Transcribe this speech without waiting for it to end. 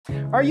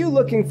Are you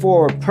looking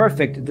for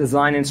perfect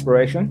design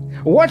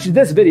inspiration? Watch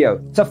this video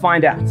to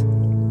find out.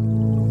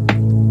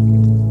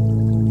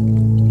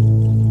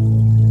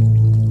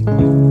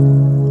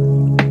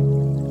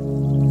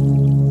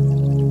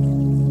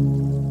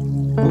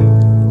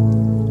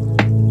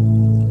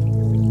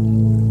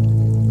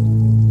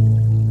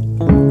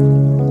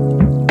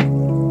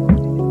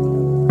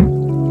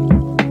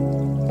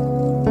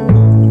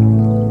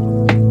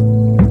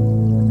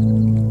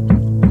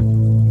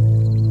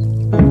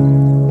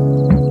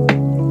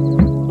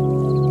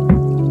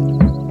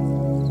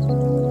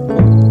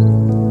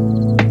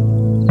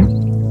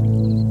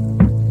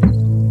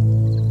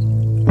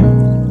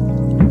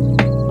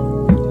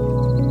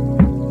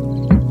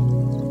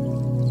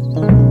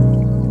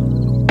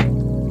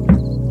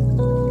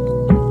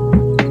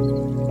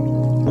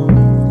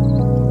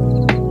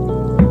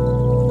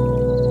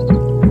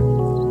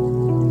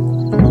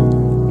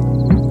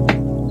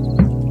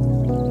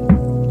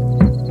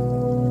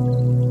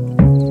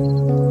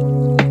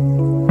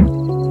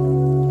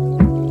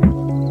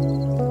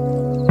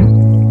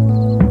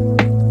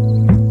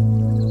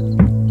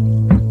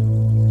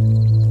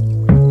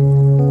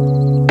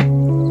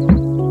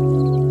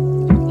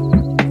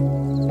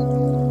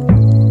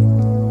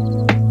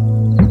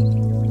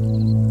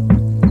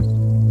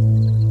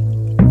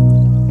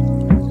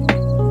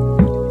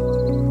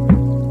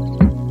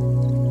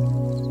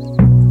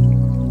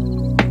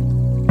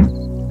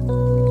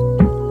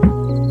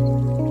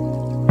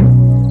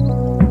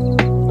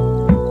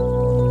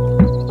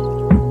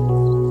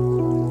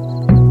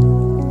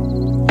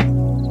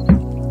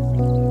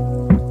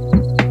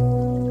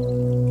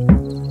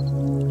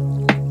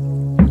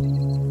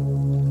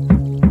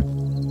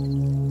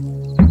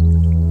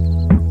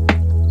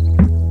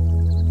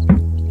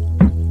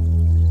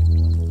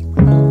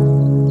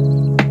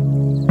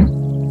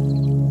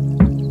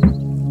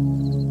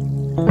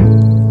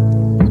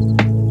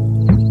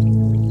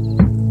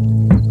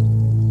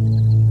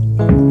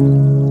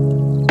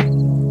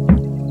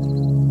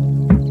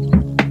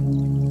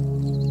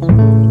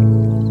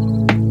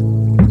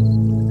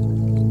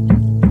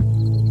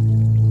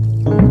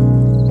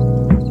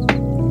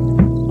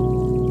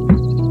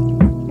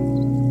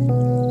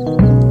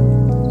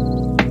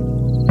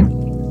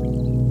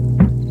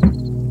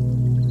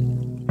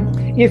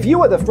 If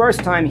you are the first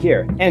time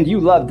here and you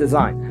love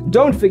design,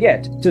 don't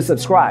forget to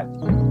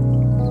subscribe.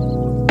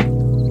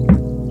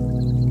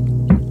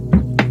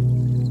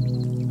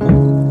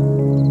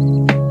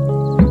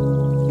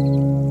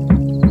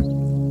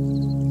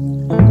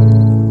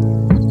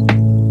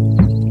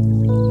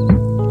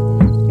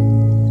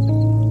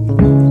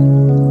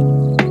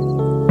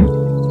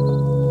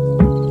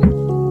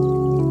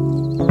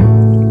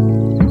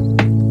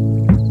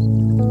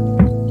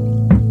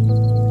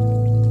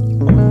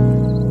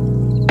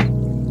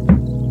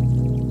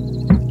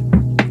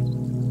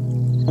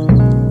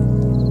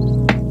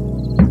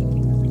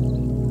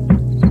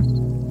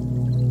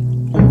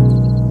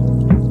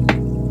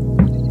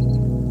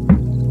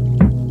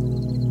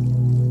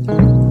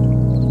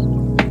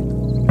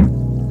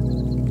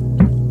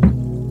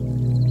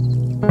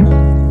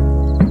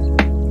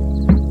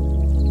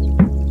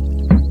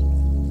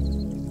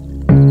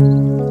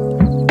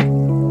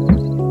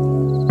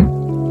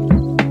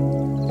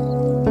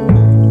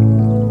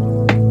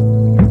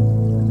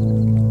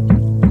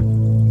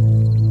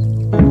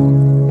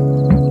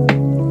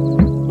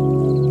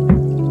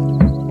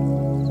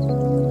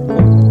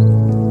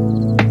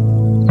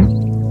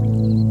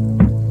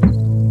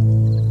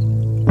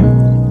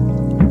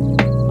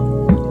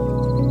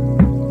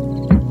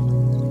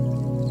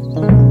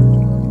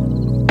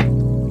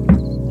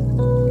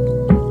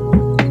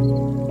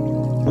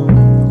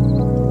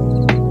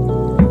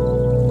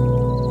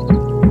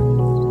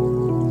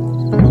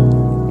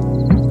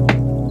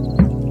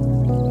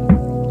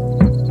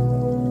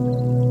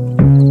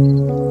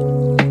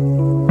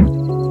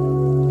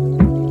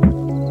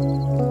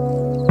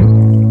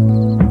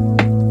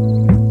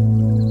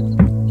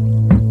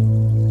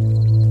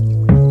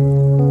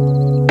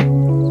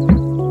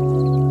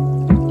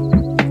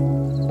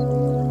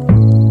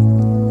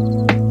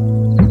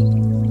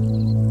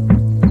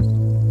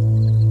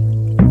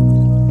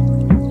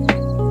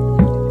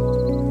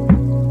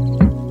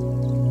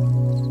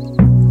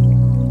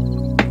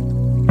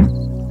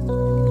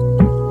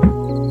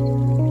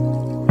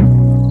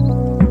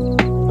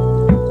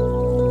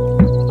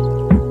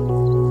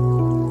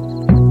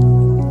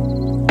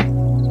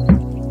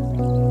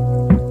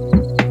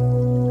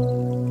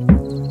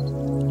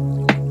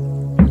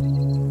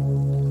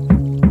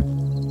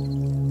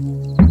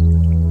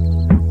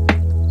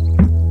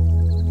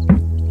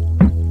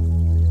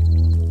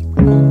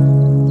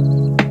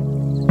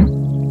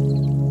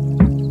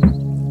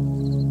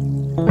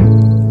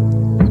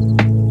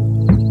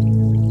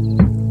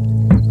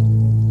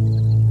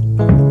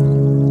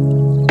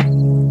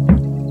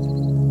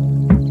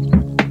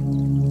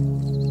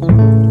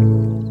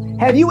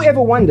 Have you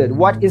ever wondered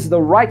what is the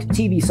right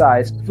TV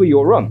size for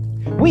your room?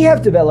 We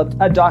have developed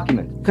a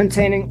document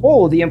containing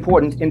all the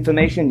important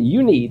information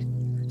you need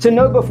to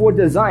know before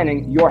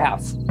designing your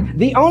house.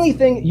 The only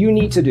thing you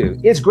need to do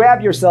is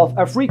grab yourself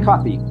a free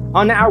copy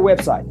on our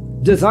website,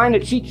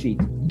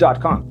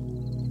 designacheatsheet.com.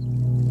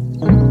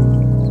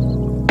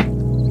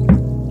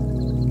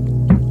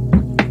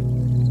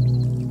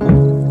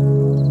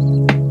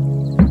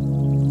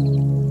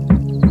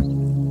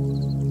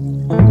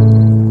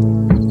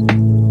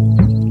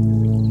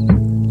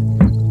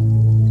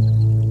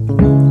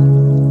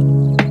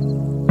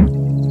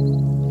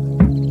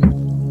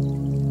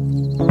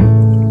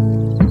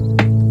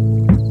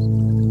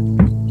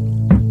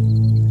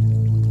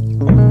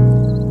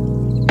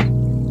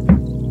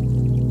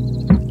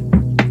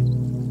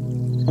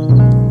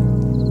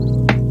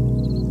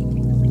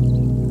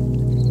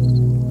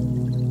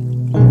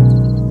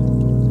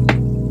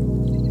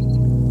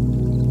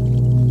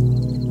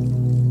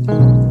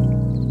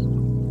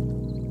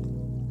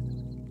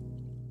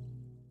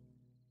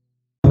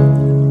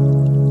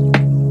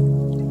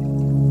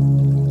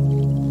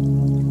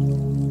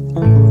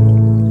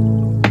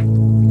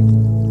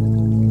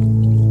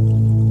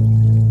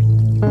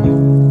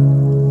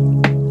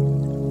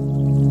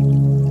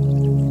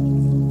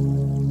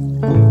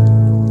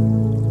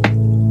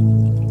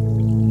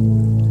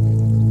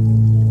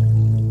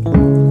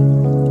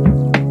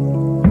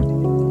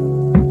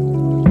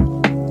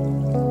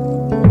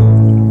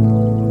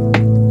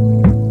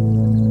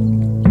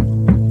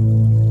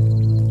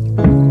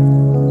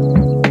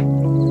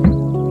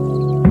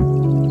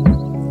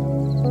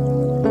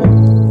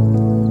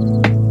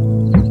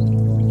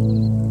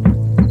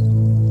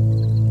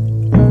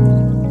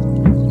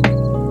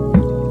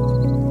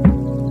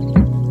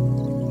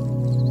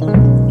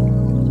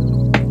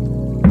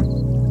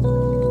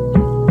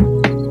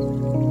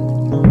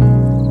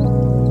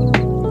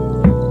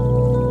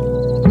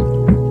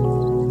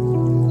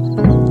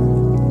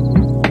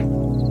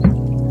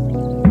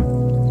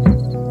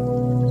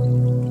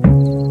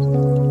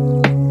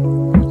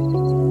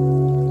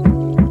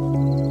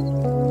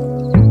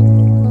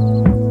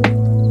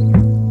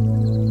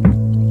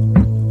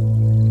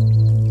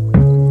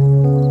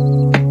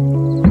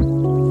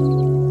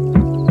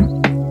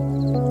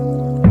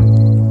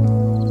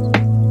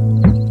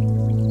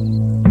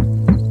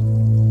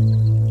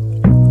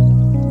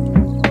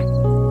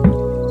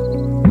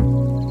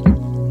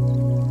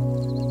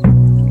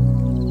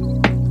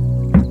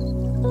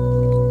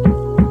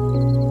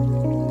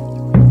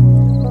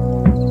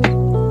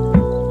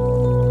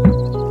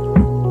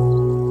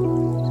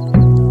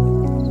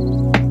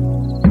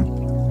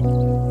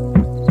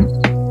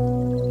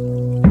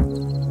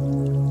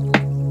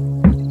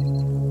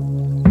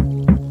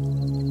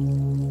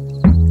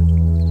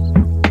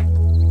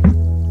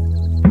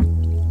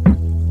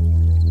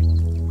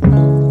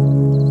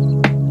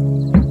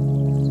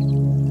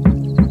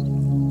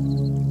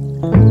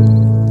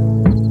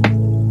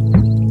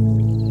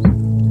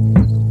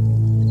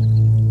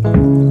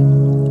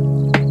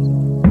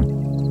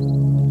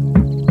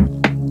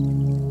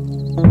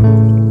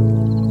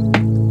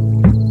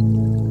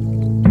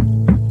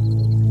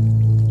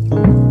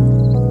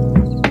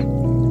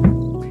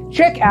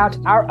 Check out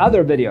our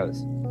other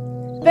videos.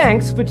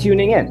 Thanks for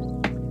tuning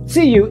in.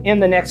 See you in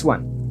the next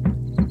one.